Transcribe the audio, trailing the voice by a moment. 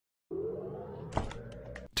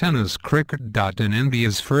TennisCricket.in,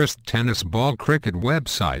 India's first tennis ball cricket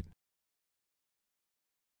website.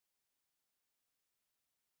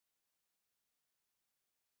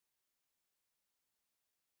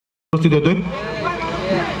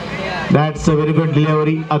 That's a very good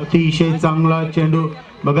delivery. अतिशय चांगला चेंडू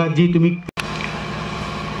बघा जी तुम्ही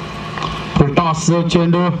टॉस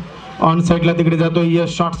चेंडू ऑन साइडला तिकडे जातो. या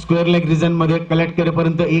शॉट स्क्वेअर लेग रिजन मध्ये कलेक्ट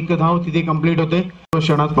करेपर्यंत एक धाव तिथे कंप्लीट होते.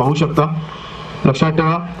 क्षणात पाहू शकता. लक्षात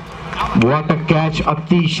ठेवा. What a catch.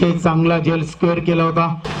 अतिशय चांगला जेल स्क्वेअर केला होता.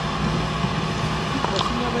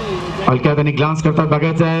 हलक्यात आणि ग्लान्स करतात.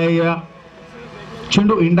 बघायचं आहे या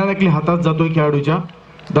चेंडू इनडायरेक्टली हातात जातोय खेळाडूच्या.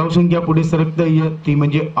 धावसंख्या पुढे सरकते ती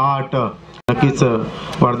म्हणजे 8. नक्कीच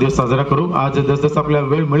वाढदिवस साजरा करू आज. जसजसं आपल्याला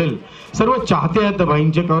वेळ मिळेल सर्व चाहते आहेत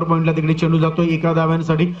भाईंचे. कव्हर पॉइंटला तिकडे चेंडू जातोय एका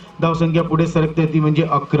धाव्यांसाठी. धावसंख्या पुढे सरकते ती म्हणजे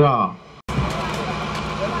 11.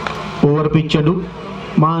 ओव्हर पिच चेंडू.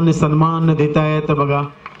 मान सन्मान देतायत बघा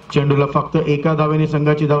चेंडूला. फक्त एका धावेने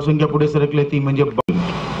संघाची धावसंख्या पुढे सरकली ती म्हणजे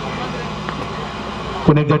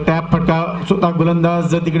पुन्हा एकदा टॅप फटका. स्वतः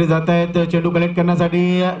गोलंदाज तिकडे जात आहेत चेंडू कलेक्ट करण्यासाठी.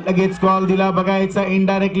 लगेच कॉल दिला. बघायचा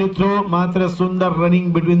इनडायरेक्टली थ्रो. मात्र सुंदर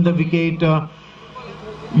रनिंग बिटवीन द विकेट.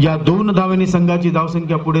 या 2 धावेने संघाची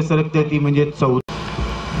धावसंख्या पुढे सरकते ती म्हणजे 14.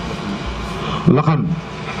 Lakhan.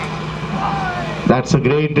 That's a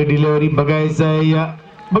great delivery. बघायचं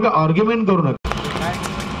बघा आर्ग्युमेंट करू नका.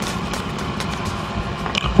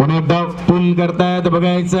 पुन्हा एकदा पुल करतायत.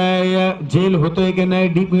 बघायचं झेल होतोय की नाही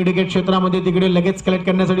डीप मिड विकेट क्षेत्रामध्ये. तिकडे लगेच कलेक्ट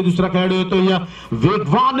करण्यासाठी दुसरा खेळाडू येतोय. या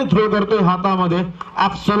वेगवान थ्रो करतोय हातामध्ये.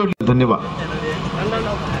 ऍब्सोल्युटली. धन्यवाद.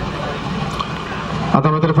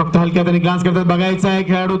 आता मात्र फक्त हलक्यात आणि ग्लान्स करतात. बघायचं आहे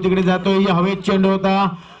खेळाडू तिकडे जातोय. हवेत चेंडू होता.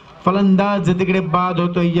 फलंदाज तिकडे बाद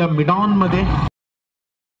होतोय या मिडॉन मध्ये.